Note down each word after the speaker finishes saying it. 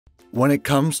When it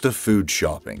comes to food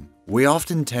shopping, we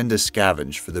often tend to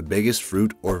scavenge for the biggest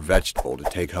fruit or vegetable to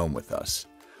take home with us.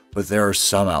 But there are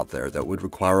some out there that would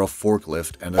require a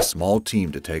forklift and a small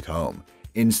team to take home,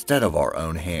 instead of our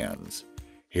own hands.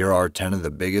 Here are 10 of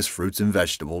the biggest fruits and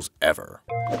vegetables ever.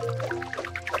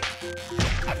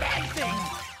 Amazing!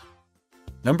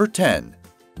 Number 10.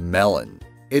 Melon.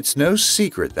 It's no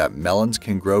secret that melons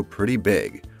can grow pretty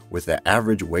big, with the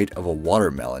average weight of a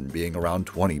watermelon being around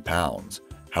 20 pounds.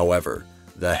 However,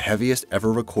 the heaviest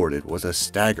ever recorded was a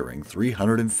staggering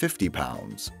 350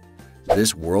 pounds.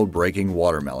 This world-breaking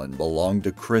watermelon belonged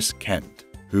to Chris Kent,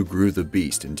 who grew the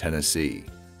beast in Tennessee.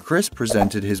 Chris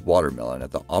presented his watermelon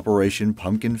at the Operation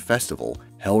Pumpkin Festival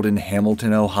held in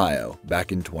Hamilton, Ohio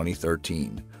back in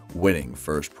 2013, winning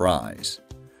first prize.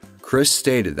 Chris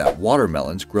stated that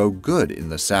watermelons grow good in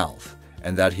the South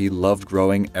and that he loved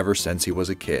growing ever since he was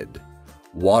a kid.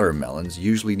 Watermelons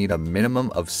usually need a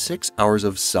minimum of 6 hours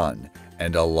of sun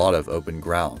and a lot of open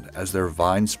ground as their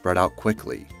vines spread out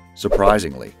quickly.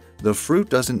 Surprisingly, the fruit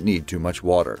doesn't need too much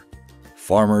water.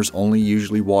 Farmers only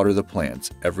usually water the plants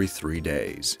every 3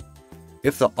 days.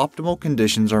 If the optimal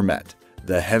conditions are met,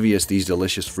 the heaviest these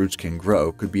delicious fruits can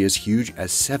grow could be as huge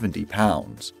as 70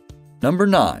 pounds. Number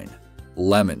 9.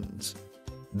 Lemons.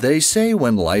 They say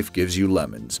when life gives you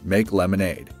lemons, make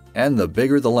lemonade. And the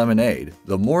bigger the lemonade,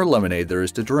 the more lemonade there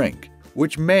is to drink,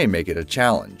 which may make it a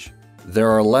challenge.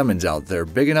 There are lemons out there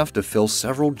big enough to fill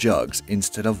several jugs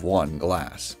instead of one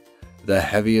glass. The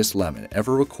heaviest lemon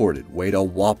ever recorded weighed a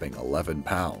whopping 11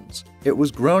 pounds. It was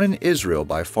grown in Israel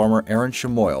by farmer Aaron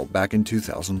Shamoil back in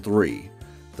 2003.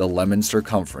 The lemon's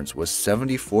circumference was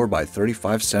 74 by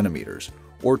 35 centimeters,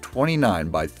 or 29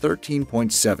 by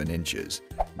 13.7 inches,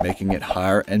 making it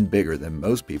higher and bigger than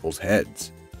most people's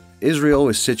heads. Israel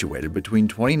is situated between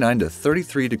 29 to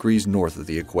 33 degrees north of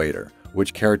the equator,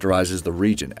 which characterizes the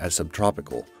region as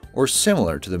subtropical, or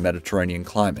similar to the Mediterranean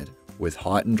climate, with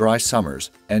hot and dry summers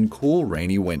and cool,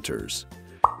 rainy winters.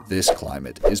 This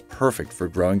climate is perfect for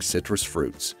growing citrus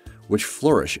fruits, which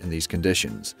flourish in these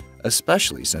conditions,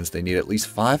 especially since they need at least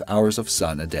 5 hours of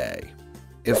sun a day.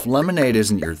 If lemonade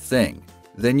isn't your thing,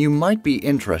 then you might be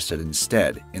interested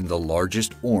instead in the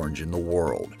largest orange in the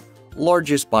world.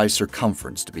 Largest by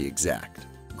circumference to be exact.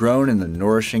 Grown in the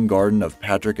nourishing garden of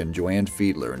Patrick and Joanne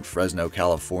Fiedler in Fresno,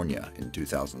 California in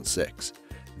 2006.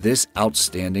 This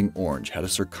outstanding orange had a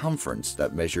circumference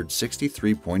that measured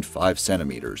 63.5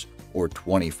 centimeters or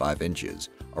 25 inches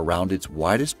around its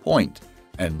widest point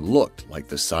and looked like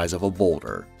the size of a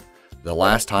boulder. The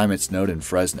last time it snowed in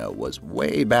Fresno was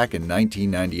way back in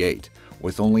 1998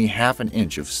 with only half an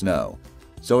inch of snow.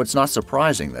 So it's not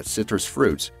surprising that citrus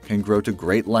fruits can grow to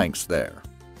great lengths there.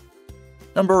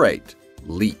 Number 8.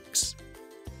 Leeks.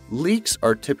 Leeks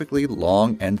are typically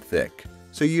long and thick,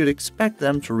 so you'd expect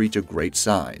them to reach a great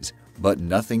size, but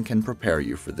nothing can prepare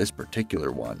you for this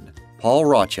particular one. Paul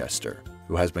Rochester,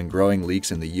 who has been growing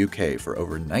leeks in the UK for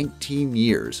over 19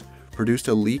 years, produced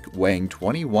a leek weighing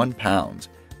 21 pounds,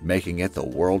 making it the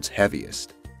world's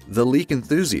heaviest. The leek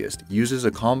enthusiast uses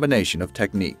a combination of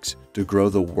techniques to grow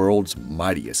the world's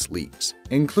mightiest leeks,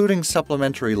 including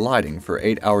supplementary lighting for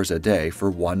 8 hours a day for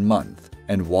 1 month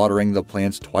and watering the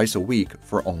plants twice a week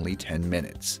for only 10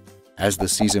 minutes. As the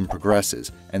season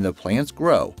progresses and the plants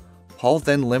grow, Paul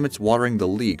then limits watering the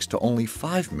leeks to only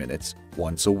 5 minutes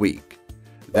once a week.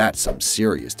 That's some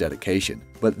serious dedication,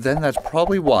 but then that's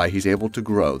probably why he's able to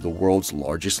grow the world's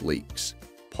largest leeks.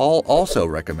 Paul also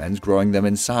recommends growing them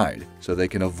inside so they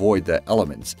can avoid the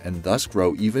elements and thus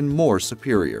grow even more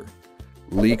superior.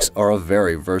 Leeks are a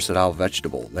very versatile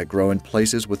vegetable that grow in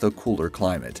places with a cooler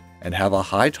climate and have a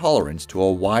high tolerance to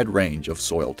a wide range of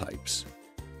soil types.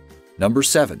 Number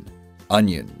 7.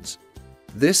 Onions.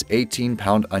 This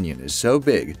 18-pound onion is so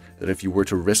big that if you were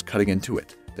to risk cutting into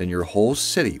it, then your whole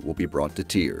city will be brought to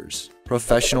tears.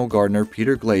 Professional gardener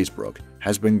Peter Glazebrook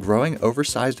has been growing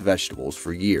oversized vegetables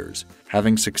for years,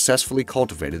 having successfully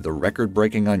cultivated the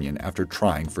record-breaking onion after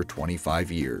trying for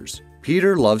 25 years.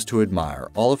 Peter loves to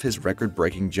admire all of his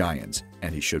record-breaking giants,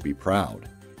 and he should be proud.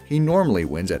 He normally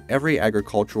wins at every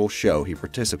agricultural show he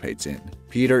participates in.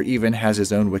 Peter even has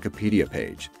his own Wikipedia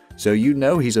page, so you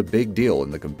know he's a big deal in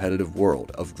the competitive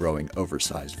world of growing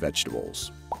oversized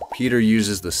vegetables. Peter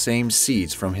uses the same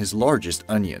seeds from his largest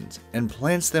onions and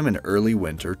plants them in early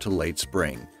winter to late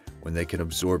spring, when they can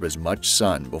absorb as much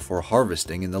sun before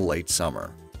harvesting in the late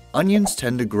summer. Onions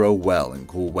tend to grow well in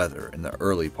cool weather in the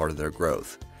early part of their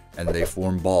growth, and they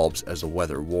form bulbs as the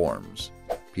weather warms.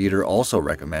 Peter also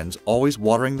recommends always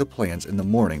watering the plants in the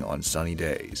morning on sunny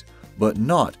days, but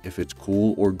not if it's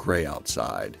cool or gray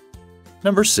outside.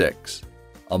 Number 6.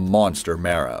 A monster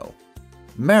marrow.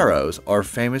 Marrows are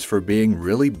famous for being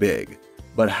really big,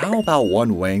 but how about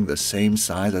one weighing the same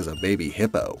size as a baby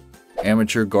hippo?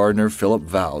 Amateur gardener Philip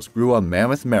Vowles grew a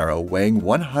mammoth marrow weighing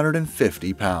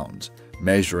 150 pounds,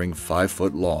 measuring 5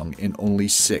 foot long in only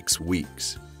 6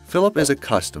 weeks. Philip is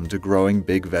accustomed to growing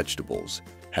big vegetables,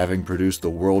 having produced the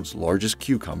world's largest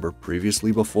cucumber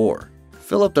previously before.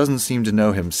 Philip doesn't seem to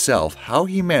know himself how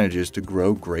he manages to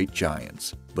grow great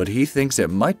giants, but he thinks it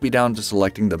might be down to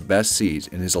selecting the best seeds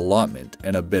in his allotment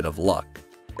and a bit of luck.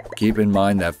 Keep in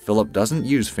mind that Philip doesn't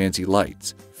use fancy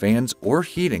lights, fans, or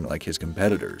heating like his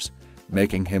competitors,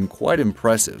 making him quite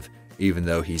impressive even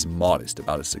though he's modest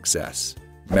about his success.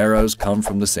 Marrows come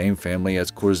from the same family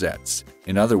as courgettes.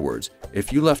 In other words,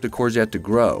 if you left a courgette to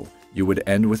grow, you would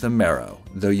end with a marrow,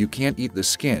 though you can't eat the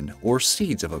skin or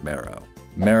seeds of a marrow.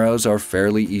 Marrows are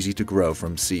fairly easy to grow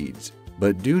from seeds,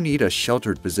 but do need a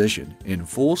sheltered position in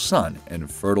full sun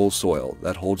and fertile soil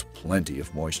that holds plenty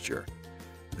of moisture.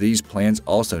 These plants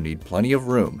also need plenty of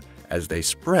room as they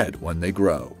spread when they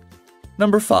grow.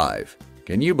 Number 5.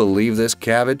 Can you believe this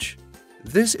cabbage?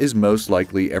 This is most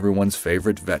likely everyone's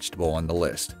favorite vegetable on the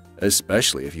list,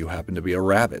 especially if you happen to be a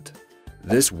rabbit.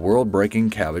 This world-breaking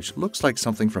cabbage looks like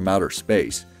something from outer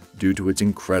space due to its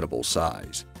incredible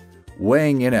size.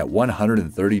 Weighing in at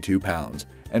 132 pounds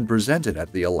and presented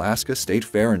at the Alaska State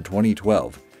Fair in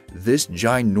 2012, this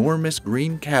ginormous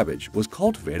green cabbage was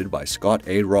cultivated by Scott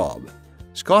A. Robb.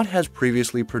 Scott has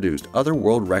previously produced other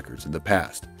world records in the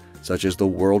past, such as the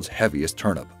world's heaviest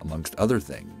turnip, amongst other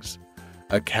things.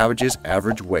 A cabbage's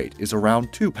average weight is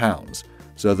around 2 pounds,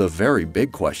 so the very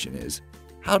big question is,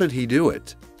 how did he do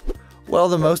it? Well,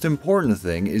 the most important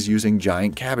thing is using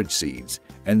giant cabbage seeds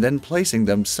and then placing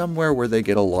them somewhere where they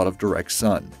get a lot of direct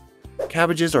sun.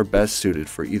 Cabbages are best suited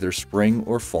for either spring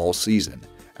or fall season,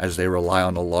 as they rely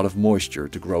on a lot of moisture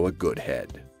to grow a good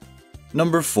head.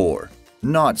 Number 4.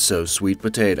 Not so sweet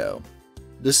potato.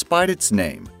 Despite its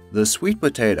name, the sweet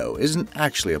potato isn't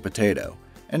actually a potato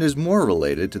and is more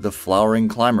related to the flowering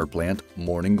climber plant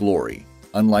morning glory.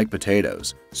 Unlike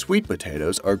potatoes, sweet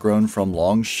potatoes are grown from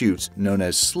long shoots known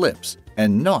as slips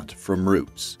and not from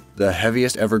roots. The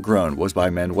heaviest ever grown was by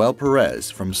Manuel Perez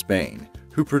from Spain,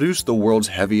 who produced the world's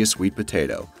heaviest sweet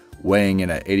potato, weighing in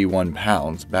at 81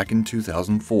 pounds back in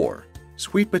 2004.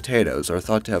 Sweet potatoes are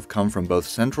thought to have come from both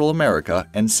Central America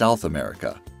and South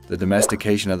America. The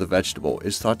domestication of the vegetable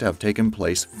is thought to have taken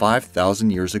place 5,000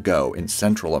 years ago in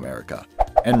Central America,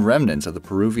 and remnants of the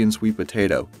Peruvian sweet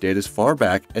potato date as far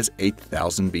back as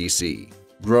 8000 BC.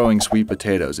 Growing sweet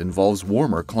potatoes involves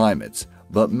warmer climates,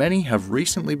 but many have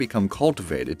recently become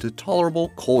cultivated to tolerable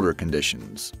colder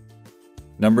conditions.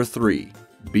 Number 3.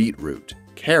 Beetroot,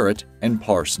 carrot, and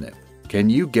parsnip. Can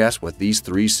you guess what these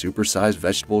 3 supersized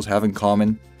vegetables have in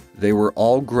common? They were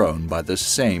all grown by the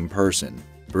same person.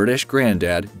 British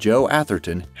granddad Joe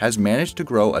Atherton has managed to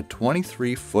grow a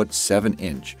 23-foot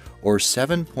 7-inch or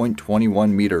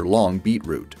 7.21 meter long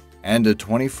beetroot, and a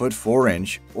 20-foot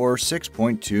 4-inch or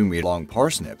 6.2 meter long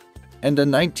parsnip, and a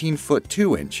 19-foot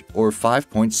 2-inch or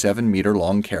 5.7 meter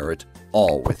long carrot,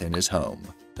 all within his home.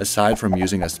 Aside from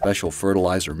using a special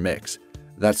fertilizer mix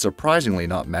that's surprisingly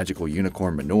not magical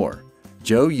unicorn manure,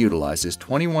 Joe utilizes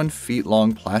 21 feet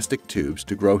long plastic tubes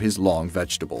to grow his long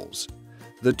vegetables.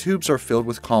 The tubes are filled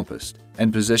with compost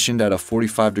and positioned at a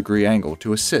 45-degree angle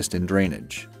to assist in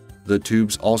drainage. The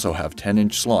tubes also have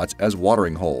 10-inch slots as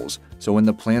watering holes, so when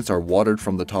the plants are watered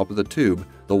from the top of the tube,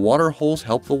 the water holes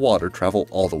help the water travel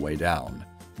all the way down.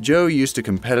 Joe used to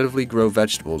competitively grow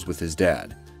vegetables with his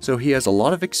dad, so he has a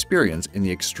lot of experience in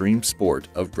the extreme sport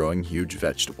of growing huge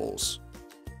vegetables.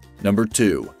 Number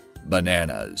 2.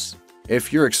 Bananas.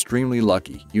 If you're extremely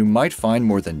lucky, you might find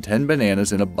more than 10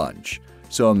 bananas in a bunch,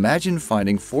 so imagine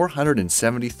finding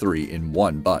 473 in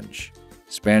one bunch.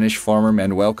 Spanish farmer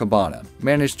Manuel Cabana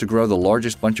managed to grow the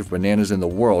largest bunch of bananas in the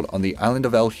world on the island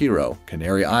of El Hierro,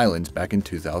 Canary Islands, back in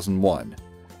 2001.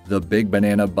 The big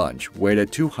banana bunch weighed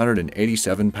at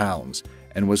 287 pounds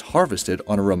and was harvested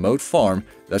on a remote farm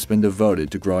that's been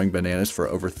devoted to growing bananas for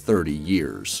over 30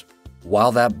 years.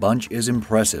 While that bunch is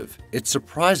impressive, it's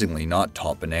surprisingly not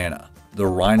top banana. The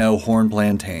Rhino Horn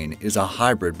Plantain is a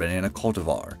hybrid banana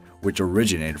cultivar which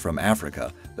originated from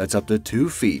Africa that's up to 2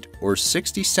 feet or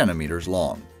 60 centimeters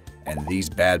long, and these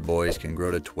bad boys can grow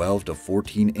to 12 to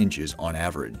 14 inches on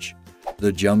average.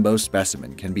 The jumbo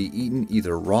specimen can be eaten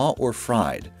either raw or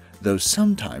fried, though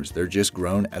sometimes they're just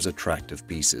grown as attractive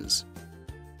pieces.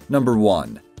 Number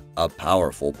 1. A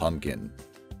powerful pumpkin.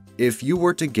 If you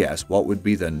were to guess what would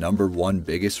be the number 1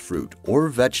 biggest fruit or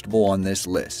vegetable on this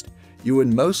list, you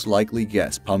would most likely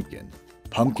guess pumpkin.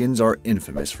 Pumpkins are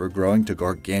infamous for growing to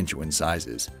gargantuan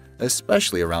sizes,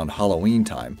 especially around Halloween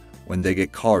time when they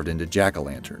get carved into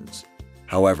jack-o'-lanterns.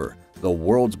 However, the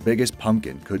world's biggest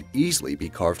pumpkin could easily be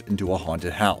carved into a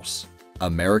haunted house.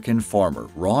 American farmer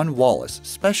Ron Wallace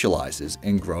specializes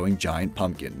in growing giant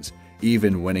pumpkins,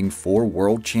 even winning 4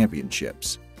 world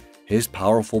championships. His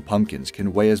powerful pumpkins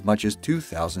can weigh as much as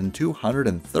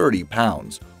 2,230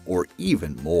 pounds or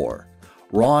even more.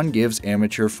 Ron gives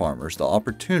amateur farmers the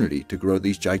opportunity to grow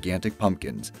these gigantic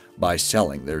pumpkins by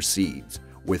selling their seeds,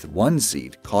 with one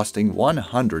seed costing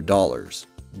 $100.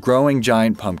 Growing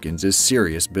giant pumpkins is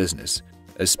serious business,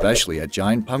 especially at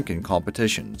giant pumpkin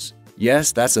competitions.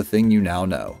 Yes, that's a thing you now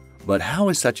know, but how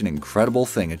is such an incredible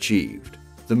thing achieved?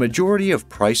 The majority of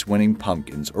prize-winning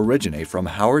pumpkins originate from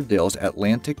Howard Dill's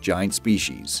Atlantic giant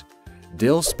species.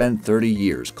 Dill spent 30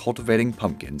 years cultivating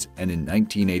pumpkins and in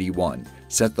 1981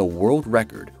 set the world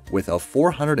record with a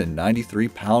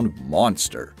 493-pound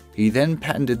monster. He then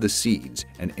patented the seeds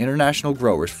and international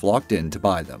growers flocked in to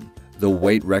buy them. The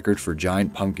weight record for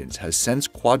giant pumpkins has since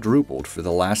quadrupled for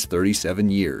the last 37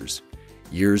 years.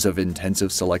 Years of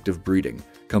intensive selective breeding,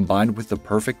 combined with the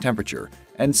perfect temperature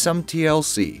and some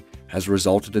TLC, has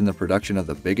resulted in the production of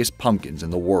the biggest pumpkins in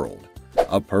the world.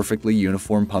 A perfectly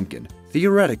uniform pumpkin,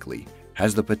 theoretically,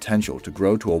 has the potential to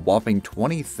grow to a whopping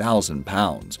 20,000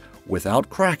 pounds without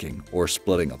cracking or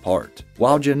splitting apart.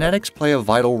 While genetics play a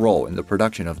vital role in the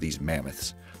production of these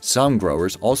mammoths, some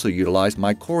growers also utilize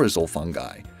mycorrhizal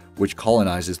fungi, which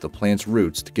colonizes the plant's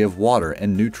roots to give water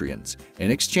and nutrients in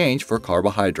exchange for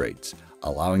carbohydrates,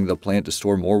 allowing the plant to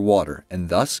store more water and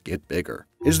thus get bigger.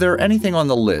 Is there anything on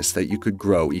the list that you could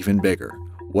grow even bigger?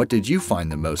 What did you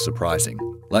find the most surprising?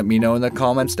 Let me know in the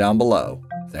comments down below.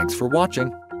 Thanks for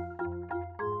watching.